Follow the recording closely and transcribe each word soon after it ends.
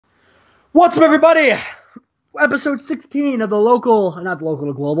What's up, everybody? Episode 16 of the not local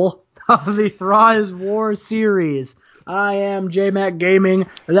to global, of the Rise War series. I am Jmack Gaming.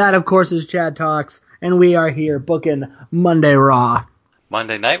 That, of course, is Chad Talks, and we are here booking Monday Raw.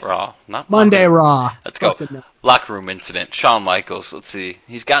 Monday Night Raw, not Monday Raw. Let's go. Locker room incident. Shawn Michaels. Let's see.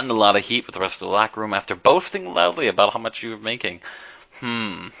 He's gotten a lot of heat with the rest of the locker room after boasting loudly about how much you were making.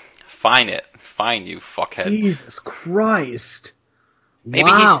 Fine it. Fine, you fuckhead. Jesus Christ.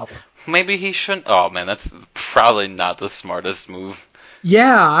 Wow. Maybe he shouldn't. Oh man, that's probably not the smartest move.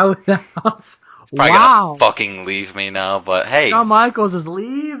 Yeah, Probably gonna fucking leave me now, but hey. Shawn Michaels is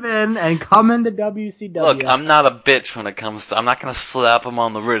leaving and coming to WCW. Look, I'm not a bitch when it comes to. I'm not gonna slap him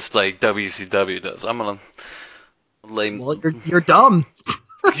on the wrist like WCW does. I'm gonna lay. Well, you're dumb.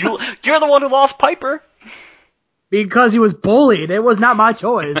 You're the one who lost Piper. Because he was bullied. It was not my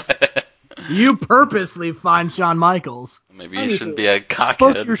choice. You purposely find Shawn Michaels. Maybe you shouldn't be a cockhead.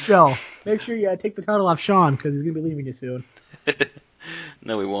 Book your show. Make sure you take the title off Shawn, because he's going to be leaving you soon.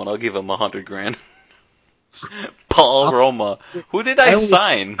 No, he won't. I'll give him $100,000. Paul Roma. Who did I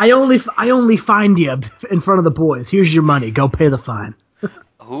sign? I only fined you in front of the boys. Here's your money. Go pay the fine.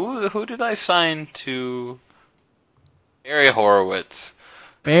 Who did I sign to? Barry Horowitz.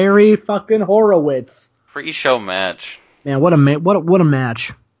 Barry fucking Horowitz. Pre-show match. Man, what a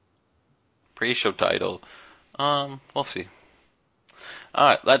match. Pre-show title. We'll see.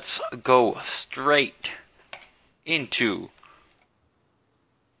 Alright, let's go straight into,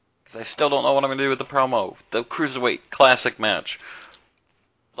 because I still don't know what I'm going to do with the promo. The Cruiserweight Classic match.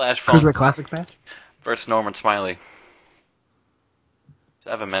 Flash Funk. Cruiserweight Classic match? Versus Norman Smiley.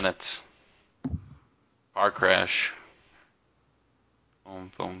 7 minutes. Car crash.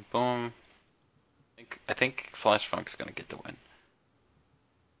 Boom, boom, boom. I think Flash Funk's going to get the win.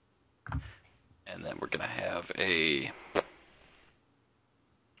 And then we're going to have I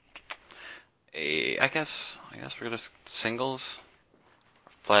guess we're going to singles.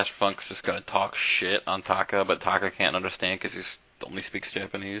 Flash Funk's just going to talk shit on Taka, but Taka can't understand because he only speaks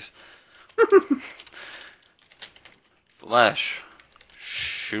Japanese. Flash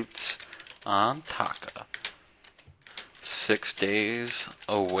shoots on Taka. 6 days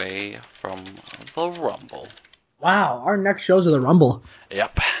away from the Rumble. Wow, our next shows are the Rumble.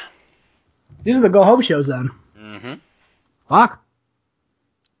 Yep. These are the go-home shows then. Mm-hmm. Fuck.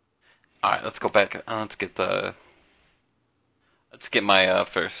 Alright, let's go back. Let's get my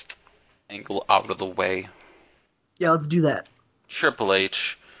first angle out of the way. Yeah, let's do that. Triple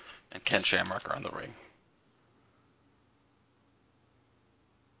H and Ken Shamrock are on the ring.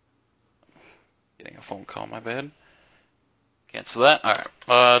 Getting a phone call, my bad. Cancel that. Alright.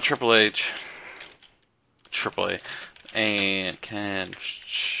 Triple H, and Ken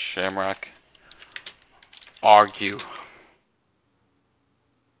Shamrock argue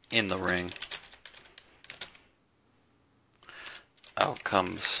in the ring. Out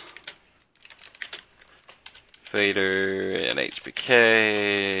comes Vader and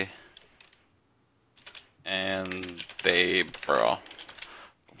HBK, and they brawl.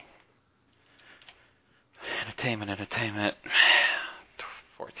 Entertainment.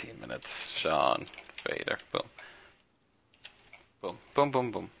 14 minutes. Shawn, Vader. Boom. Boom, boom,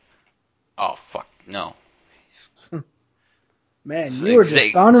 boom, boom. Oh, fuck. No. Man, you were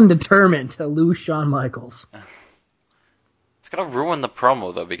just bound and determined to lose Shawn Michaels. It's gonna ruin the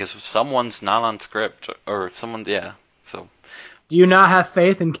promo, though, because someone's not on script. Or someone, yeah. So. Do you not have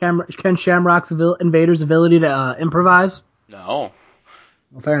faith in Ken Shamrock's and Vader's ability to improvise? No.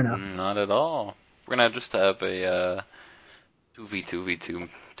 Well, fair enough. Not at all. We're gonna just have a 2v2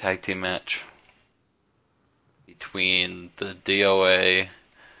 tag team match between the DOA,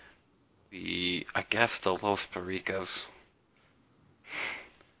 I guess the Los Pericos.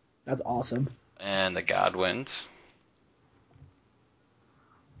 That's awesome. And the Godwins.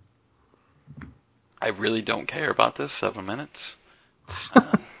 I really don't care about this 7 minutes.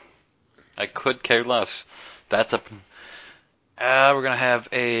 I could care less. We're gonna have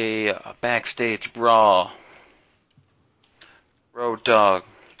a backstage brawl. Road Dogg,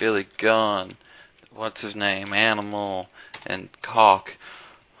 Billy Gunn, what's his name, Animal, and Cock.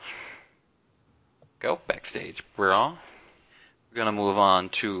 Go backstage brawl. We're gonna move on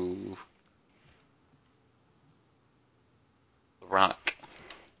to The Rock.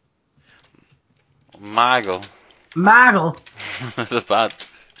 Maggle is about to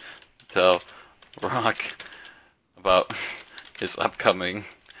tell Rock about his upcoming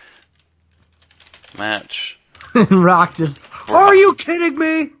match. Rock just, are you kidding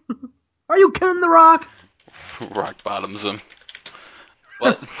me? Are you kidding The Rock? Rock bottoms him.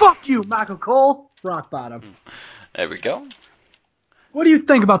 But fuck you, Michael Cole. Rock bottom. There we go. What do you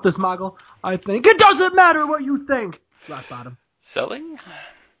think about this, Michael? I think it doesn't matter what you think. Rock bottom. Selling?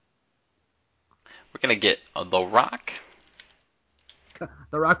 We're gonna get The Rock.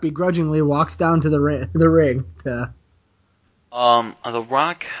 The Rock begrudgingly walks down to the ring to. The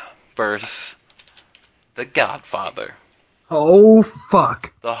Rock versus The Godfather. Oh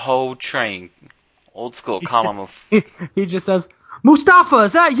fuck! The whole train. Old school column of. He just says, "Mustafa,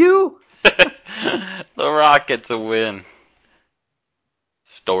 is that you?" The Rock gets a win.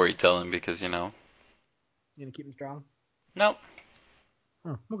 Storytelling, because You gonna keep him strong? Nope.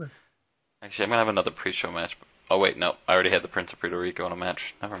 Oh, okay. Actually, I'm gonna have another pre-show match. Oh wait, no, I already had the Prince of Puerto Rico in a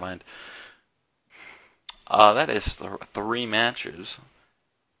match. Never mind. That is 3 matches.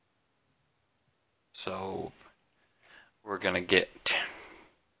 So we're gonna get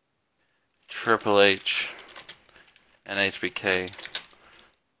Triple H and HBK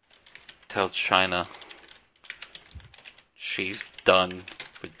tell China she's done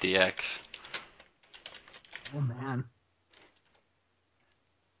with DX. Oh man.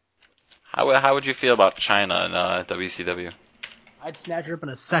 How would you feel about China in WCW? I'd snatch her up in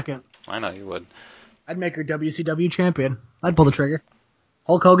a second. I know you would. I'd make her WCW champion. I'd pull the trigger.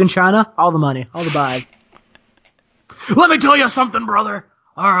 Hulk Hogan, China, all the money, all the buys. Let me tell you something, brother.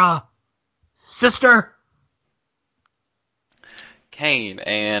 Our sister. Kane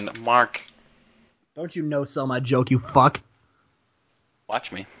and Mark. Don't you no sell my joke, you fuck.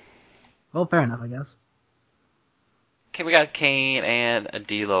 Watch me. Well, fair enough, I guess. Okay, we got Kane and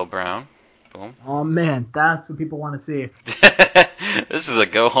D'Lo Brown. Boom. Oh man, that's what people want to see. This is a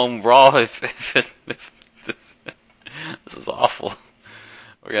go home brawl. If this is awful.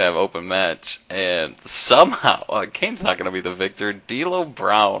 We're gonna have open match, and somehow Kane's not gonna be the victor. D'Lo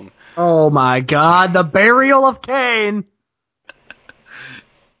Brown. Oh my god, the burial of Kane.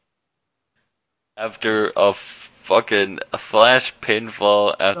 After a fucking flash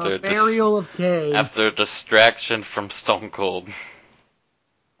pinfall, after The burial of Kane. after a distraction from Stone Cold,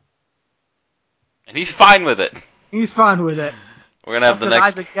 and he's fine with it. He's fine with it. We're gonna have the next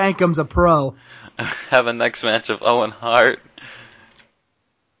Isaac Yankum's a pro. have a next match of Owen Hart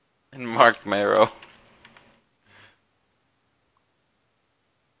and Mark Marrow.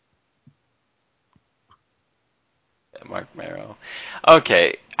 Yeah, Mark Marrow.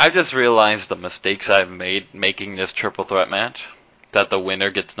 Okay, I just realized the mistakes I've made making this triple threat match. That the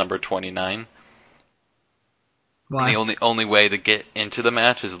winner gets number 29. Why? And the only way to get into the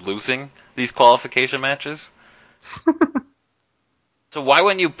match is losing these qualification matches. So why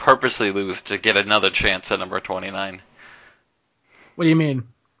wouldn't you purposely lose to get another chance at number 29? What do you mean?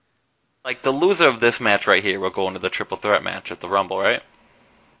 Like, the loser of this match right here will go into the triple threat match at the Rumble, right?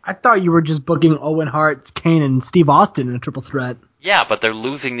 I thought you were just booking Owen Hart, Kane, and Steve Austin in a triple threat. Yeah, but they're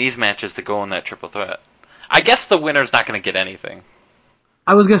losing these matches to go in that triple threat. I guess the winner's not going to get anything.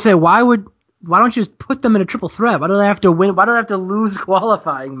 I was gonna say, why don't you just put them in a triple threat? Why do they have to win? Why do they have to lose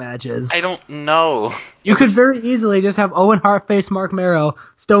qualifying matches? I don't know. You could very easily just have Owen Hart face Mark Marrow,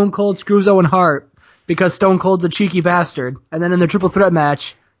 Stone Cold screws Owen Hart because Stone Cold's a cheeky bastard, and then in the triple threat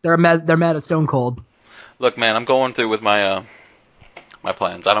match, they're mad at Stone Cold. Look, man, I'm going through with my my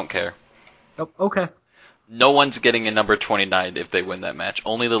plans. I don't care. Oh, okay. No one's getting a number 29 if they win that match.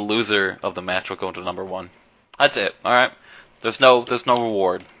 Only the loser of the match will go into number 1. That's it. All right. There's no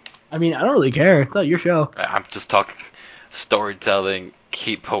reward. I mean, I don't really care. It's not your show. I'm just talking storytelling.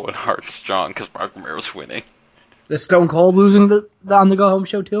 Keep Owen Hart strong because Mark Marrow's winning. Is Stone Cold losing on the Go Home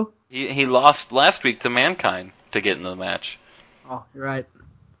show too? He lost last week to Mankind to get into the match. Oh, you're right.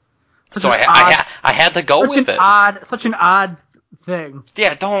 So I had to go with it. Such an odd thing.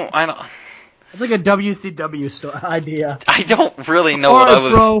 Yeah, I don't. It's like a WCW idea. I don't really know All what right, I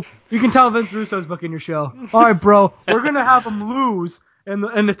was. bro. You can tell Vince Russo's booking your show. All right, bro. We're gonna have them lose,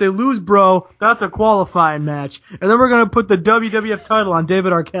 and if they lose, bro, that's a qualifying match, and then we're gonna put the WWF title on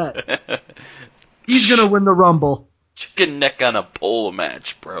David Arquette. He's gonna win the Rumble. Chicken neck on a pole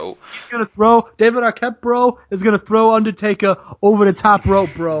match, bro. He's gonna throw David Arquette, bro. Is gonna throw Undertaker over the top rope,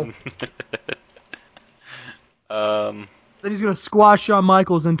 bro. Then he's gonna squash Shawn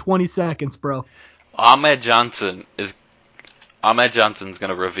Michaels in 20 seconds, bro. Ahmed Johnson's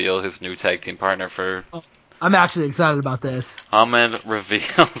gonna reveal his new tag team partner for. I'm actually excited about this. Ahmed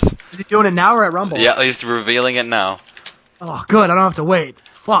reveals. Is he doing it now or at Rumble? Yeah, he's revealing it now. Oh, good. I don't have to wait.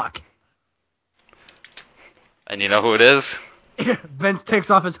 Fuck. And you know who it is? Vince takes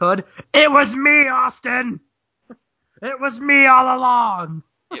off his hood. It was me, Austin. It was me all along.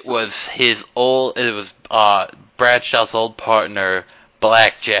 It was Bradshaw's old partner,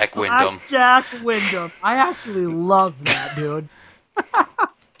 Blackjack Wyndham. Blackjack Wyndham. I actually love that, dude.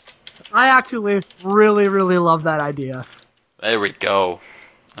 I actually really, really love that idea. There we go.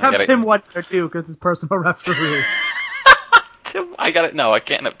 Have Tim White there too, because his personal referee. I got it. No, I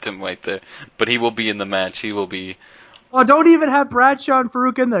can't have Tim White there, but he will be in the match. He will be. Oh, don't even have Bradshaw and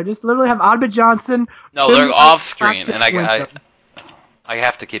Farouk in there. Just literally have Adbit Johnson. No, Tim they're White, off screen, and Winston. I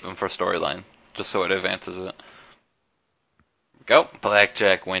have to keep him for storyline, just so it advances it. Go,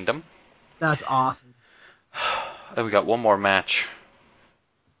 Blackjack Wyndham. That's awesome. And we got one more match.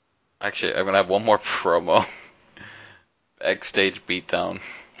 Actually, I'm gonna have one more promo. Backstage beatdown.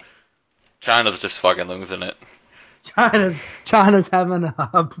 China's just fucking losing it. China's having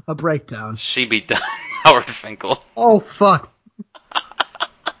a breakdown. She beat down Howard Finkel. Oh fuck!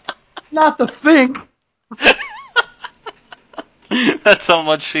 Not the Fink. That's how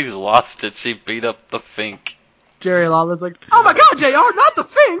much she's lost it. She beat up the Fink. Jerry Lawler's like, oh my god, JR, not the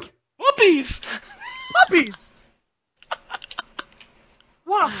Fink! Whoopies! Puppies!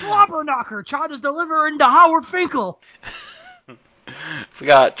 What a slobber knocker! China's delivering to Howard Finkel. We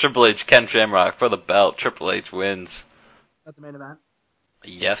got Triple H, Ken Shamrock for the belt. Triple H wins. That's the main event.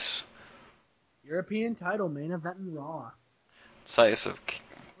 Yes. European title main event in Raw. Decisive.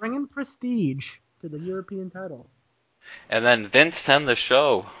 Bringing prestige to the European title. And then Vince to end the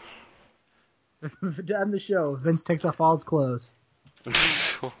show. To end the show, Vince takes off all his clothes.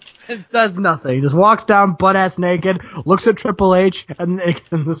 And says nothing. Just walks down butt-ass naked, looks at Triple H, and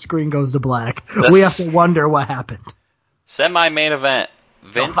the screen goes to black. We have to wonder what happened. Semi-main event.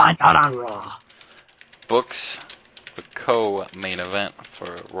 Vince We'll find out on Raw. Books the co-main event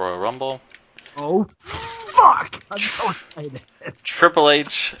for Royal Rumble. Oh, fuck! I'm so excited. Triple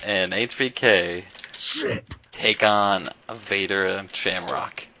H and HBK Shit. take on Vader and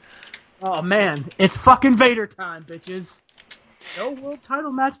Shamrock. Oh, man. It's fucking Vader time, bitches. No world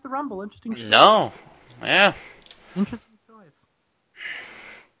title match at the Rumble. Interesting choice. No. Yeah. Interesting choice.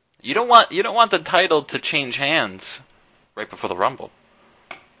 You don't want the title to change hands right before the Rumble.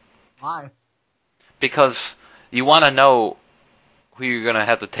 Why? Because you want to know who you're going to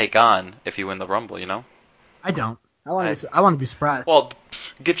have to take on if you win the Rumble, you know? I don't. I want to be surprised. Well,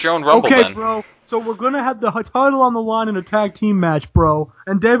 get your own Rumble okay, then. bro. So we're gonna have the title on the line in a tag team match, bro.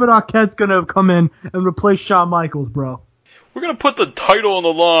 And David Arquette's gonna come in and replace Shawn Michaels, bro. We're going to put the title on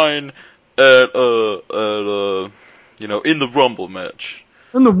the line at in the Rumble match.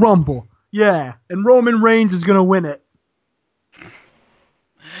 In the Rumble, yeah. And Roman Reigns is gonna win it.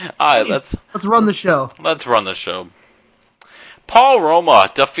 Alright, let's run the show. Let's run the show. Paul Roma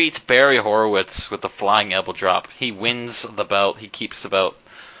defeats Barry Horowitz with the flying elbow drop. He wins the belt. He keeps the belt.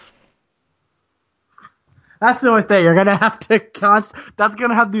 That's the only thing. You're gonna have to that's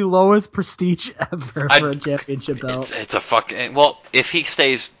gonna have the lowest prestige ever for a championship belt. It's a fucking... Well, if he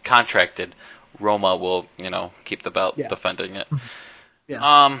stays contracted, Roma will, keep the belt, defending it.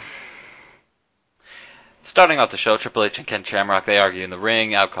 Yeah. Starting off the show, Triple H and Ken Shamrock, they argue in the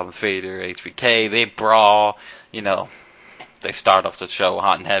ring. Out comes Vader, HBK. They brawl. They start off the show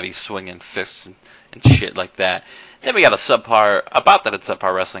hot and heavy, swinging fists and shit like that. Then we got about that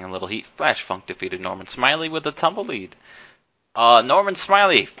subpar wrestling and Little Heat. Flash Funk defeated Norman Smiley with a tumble lead. Norman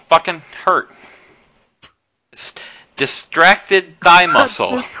Smiley fucking hurt. Distracted thigh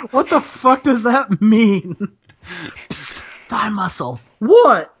muscle. What the fuck does that mean? Thigh muscle.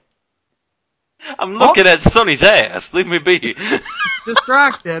 What? I'm looking at Sonny's ass. Leave me be.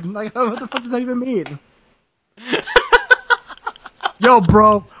 Distracted. Like, what the fuck does that even mean? Yo,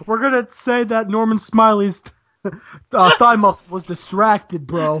 bro, we're gonna say that Norman Smiley's thigh muscle was distracted,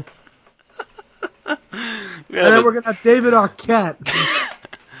 bro. And then we're gonna have David Arquette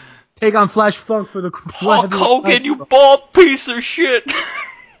take on Flash Funk for the Hulk Hogan, you bald piece of shit.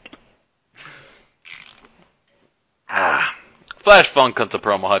 Flash Funk cuts a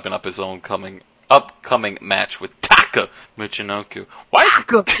promo hyping up his own upcoming match with Taka Michinoku. Why is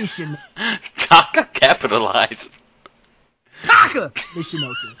Taka Taka capitalized? Taka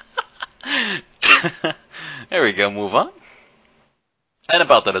Michinoku. There we go, move on. And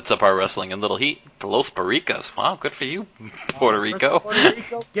about that, it's subpar wrestling and Little Heat. Los Barricas. Wow, good for you, Puerto Rico. Puerto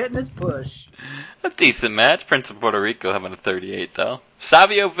Rico getting his push. A decent match. Prince of Puerto Rico having a 38, though.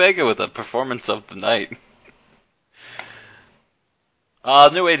 Savio Vega with a performance of the night.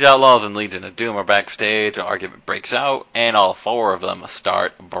 New Age Outlaws and Legion of Doom are backstage. An argument breaks out, and all four of them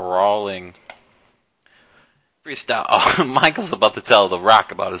start brawling. Freestyle. Oh, Michael's about to tell The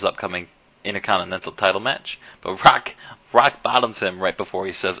Rock about his upcoming Intercontinental title match, but Rock bottoms him right before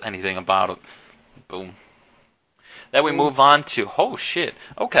he says anything about it. Boom. Then we move on to, oh shit,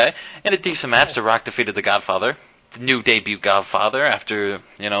 okay. In a decent match, The Rock defeated the Godfather, the new debut Godfather, after,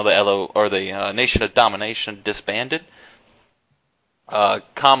 the Nation of Domination disbanded.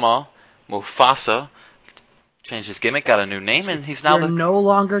 Kama Mufasa Changed his gimmick, got a new name, and he's now You're no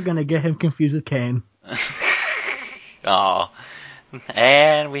longer gonna get him confused with Kane. Oh,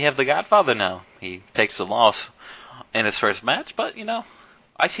 and we have the Godfather now. He takes the loss in his first match, but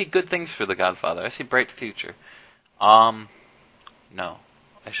I see good things for the Godfather. I see bright future. No,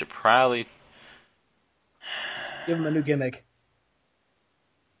 I should probably Give him a new gimmick.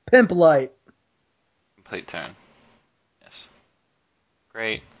 Pimp Light. complete turn. Yes,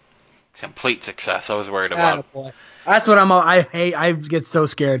 great, complete success. I was worried about. Boy. That's what I hate. I get so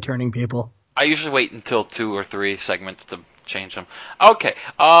scared turning people. I usually wait until 2 or 3 segments to change them. Okay,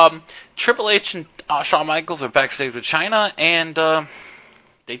 Triple H and Shawn Michaels are backstage with Chyna, and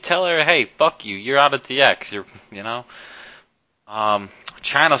they tell her, "Hey, fuck you. You're out of DX.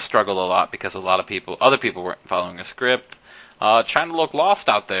 Chyna struggled a lot because other people weren't following a script. Chyna looked lost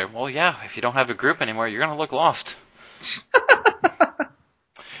out there. Well, yeah, if you don't have a group anymore, you're gonna look lost."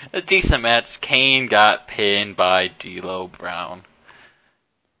 A decent match. Kane got pinned by D'Lo Brown.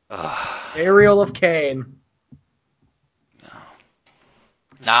 Ariel of Kane.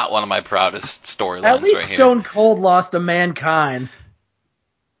 Not one of my proudest storylines. At least right here. Stone Cold lost to Mankind.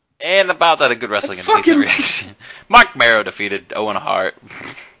 And about that, a good wrestling and decent reaction. Mark Merrow defeated Owen Hart.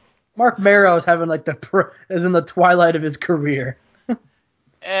 Mark Merrow is having is in the twilight of his career.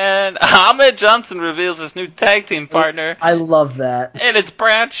 And Ahmed Johnson reveals his new tag team partner. I love that. And it's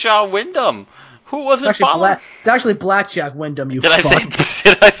Bradshaw Wyndham. Who wasn't following? It's actually Blackjack Wyndham, you Did fuck.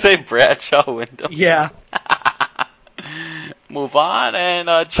 Did I say Bradshaw Wyndham? Yeah. Move on, and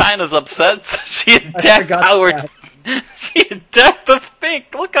Chyna's upset. So she attacked Howard. She attacked the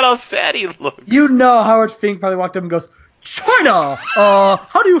Fink. Look at how sad he looks. You know Howard Fink probably walked up and goes, "Chyna,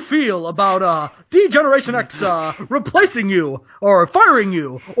 how do you feel about D-Generation X replacing you or firing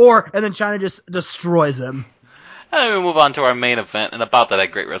you?" And then Chyna just destroys him. And then we move on to our main event, and about that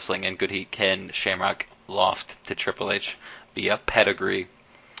at Great Wrestling and Good Heat, Ken Shamrock lost to Triple H via pedigree.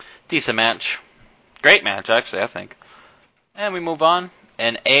 Decent match. Great match, actually, I think. And we move on.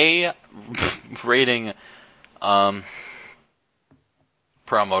 An A rating promo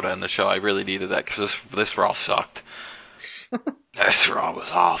to end the show. I really needed that because this Raw sucked. This Raw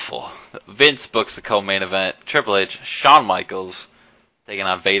was awful. Vince books the co-main event. Triple H, Shawn Michaels taking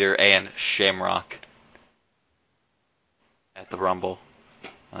on Vader and Shamrock at the Rumble.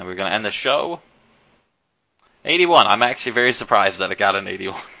 And we're going to end the show. 81. I'm actually very surprised that it got an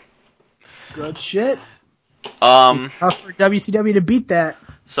 81. Good shit. Tough for WCW to beat that.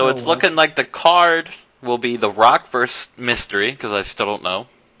 So it's looking like the card will be The Rock versus Mystery, because I still don't know.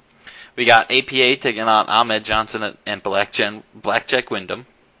 We got APA taking on Ahmed Johnson and Blackjack Wyndham.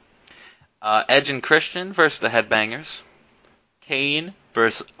 Edge and Christian versus the Headbangers. Kane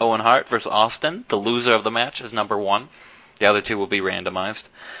versus Owen Hart versus Austin. The loser of the match is number 1. The other 2 will be randomized.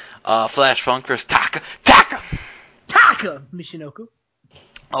 Flash Funk versus Taka Michinoku.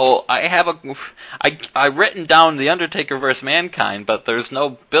 Oh, I written down The Undertaker versus Mankind, but there's no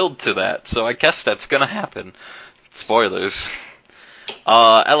build to that, so I guess that's gonna happen. Spoilers.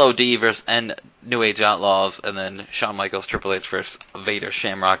 LOD versus New Age Outlaws, and then Shawn Michaels, Triple H versus Vader,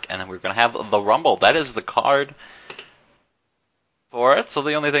 Shamrock, and then we're gonna have the Rumble. That is the card for it. So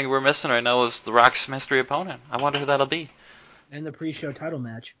the only thing we're missing right now is The Rock's mystery opponent. I wonder who that'll be. And the pre-show title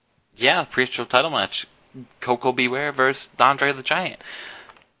match. Yeah, pre-show title match. Coco Beware versus Andre the Giant.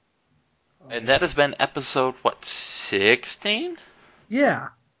 And that has been episode, 16? Yeah.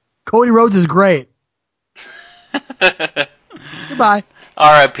 Cody Rhodes is great. Goodbye.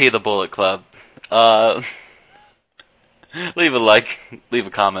 R.I.P. the Bullet Club. Leave a like, leave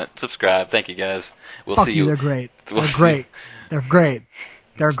a comment, subscribe. Thank you, guys. We'll see you. They're great. They're great. They're great.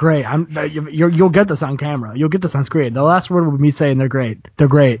 They're great. You'll get this on camera. You'll get this on screen. The last word will be me saying they're great. They're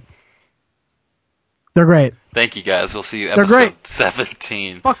great. They're great. Thank you, guys. We'll see you episode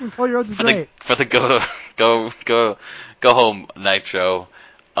 17. Fucking Cody Rhodes is great. For the go home Nitro.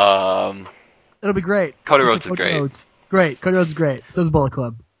 It'll be great. Cody Rhodes is great. Great. Cody Rhodes is great. So is Bullet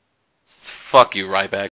Club. Fuck you, Ryback.